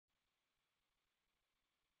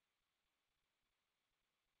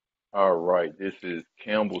All right, this is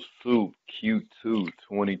Campbell Soup Q2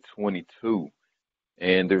 2022,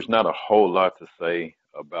 and there's not a whole lot to say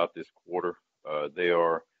about this quarter. They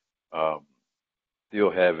are um, still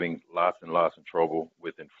having lots and lots of trouble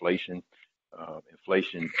with inflation.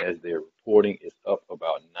 Inflation, as they're reporting, is up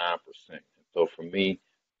about 9%. And so for me,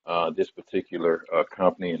 this particular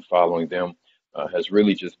company and following them has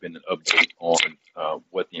really just been an update on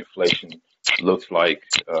what the inflation looks like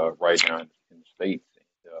right now in the States.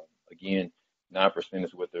 Again, 9%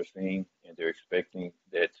 is what they're seeing, and they're expecting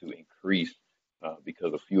that to increase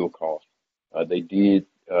because of fuel costs. They did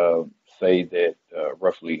say that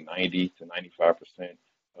roughly 90 to 95%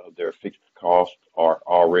 of their fixed costs are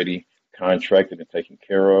already contracted and taken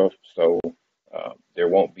care of. So there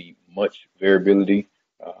won't be much variability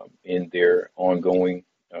in their ongoing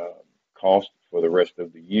cost for the rest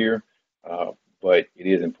of the year. But it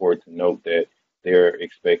is important to note that they're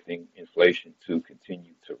expecting inflation to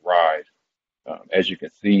continue to rise. As you can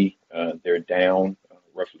see, they're down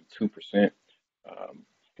roughly 2%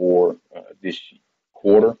 for this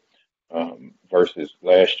quarter versus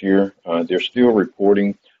last year. They're still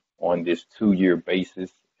reporting on this 2-year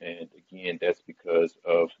basis. And again, that's because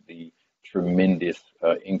of the tremendous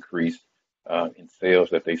increase in sales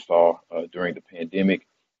that they saw during the pandemic.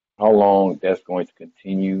 How long that's going to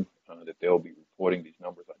continue, that they'll be reporting these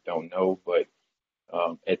numbers, I don't know. But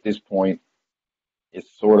at this point, it's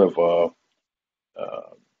sort of a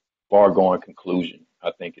far-going conclusion.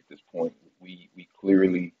 I think at this point, we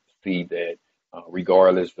clearly see that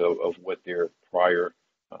regardless of what their prior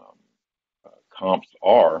um, comps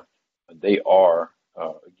are, they are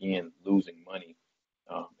again losing money,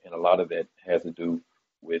 and a lot of that has to do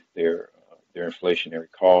with their inflationary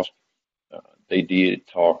cost. They did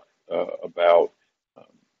talk about um,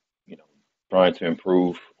 you know trying to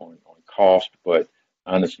improve on cost, but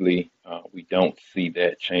honestly, we don't see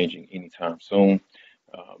that changing anytime soon.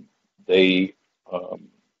 They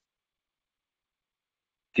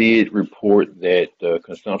did report that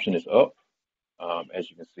consumption is up, as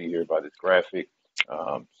you can see here by this graphic.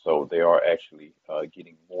 So they are actually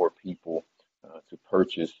getting more people to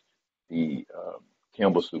purchase the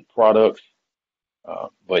Campbell Soup products.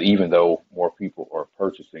 But even though more people are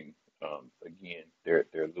purchasing, again, they're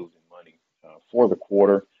losing money for the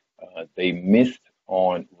quarter. They missed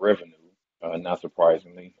on revenue, not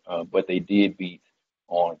surprisingly, but they did beat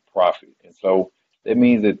on profit, and so that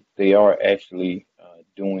means that they are actually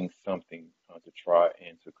doing something to try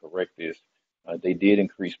and to correct this. They did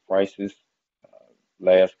increase prices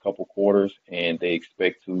last couple quarters, and they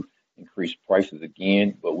expect to increase prices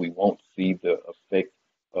again, but we won't see the effect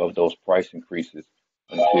of those price increases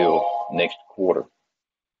until next quarter.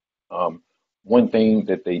 One thing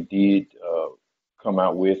that they did come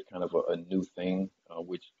out with, kind of a new thing,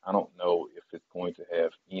 which I don't know if it's going to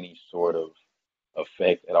have any sort of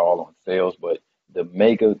effect at all on sales, but the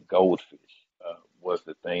mega goldfish was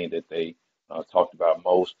the thing that they talked about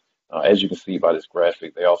most. As you can see by this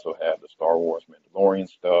graphic, they also have the Star Wars Mandalorian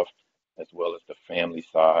stuff as well as the family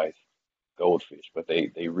size goldfish, but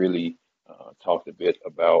they really talked a bit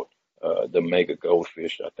about the mega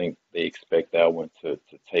goldfish. I think they expect that one to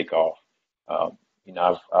take off.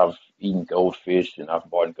 I've eaten goldfish and I've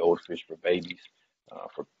bought goldfish for babies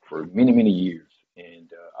for many years, and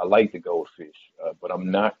I like the goldfish, but I'm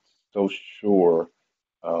not so sure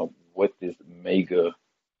what this mega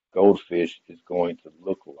goldfish is going to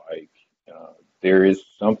look like. There is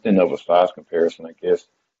something of a size comparison, I guess,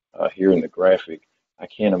 here in the graphic. I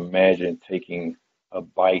can't imagine taking a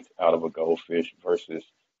bite out of a goldfish versus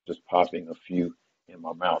just popping a few in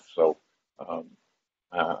my mouth. So um,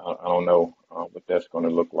 I don't know what that's going to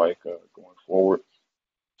look like going forward.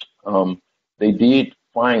 They did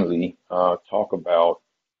finally talk about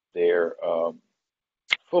their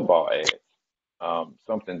football ads,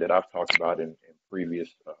 something that I've talked about in previous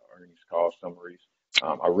earnings call summaries.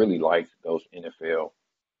 I really liked those NFL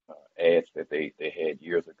ads that they had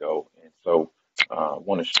years ago, and so I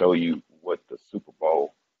want to show you what the Super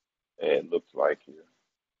Bowl ad looks like here.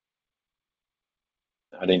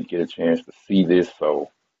 I didn't get a chance to see this,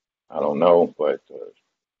 so I don't know, but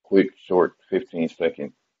quick, short,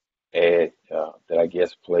 15-second ad that I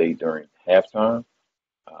guess played during halftime.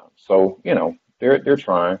 So they're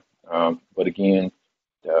trying, but again,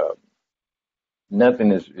 uh,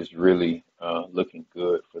 nothing is really looking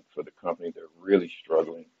good for the company. They're really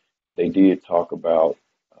struggling. They did talk about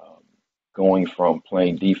um, going from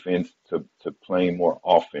playing defense to playing more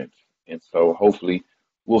offense, and so hopefully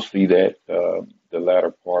we'll see that the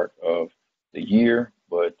latter part of the year.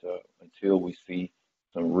 But until we see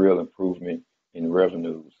some real improvement in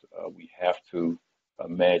revenues, we have to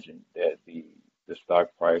imagine that the stock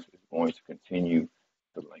price is going to continue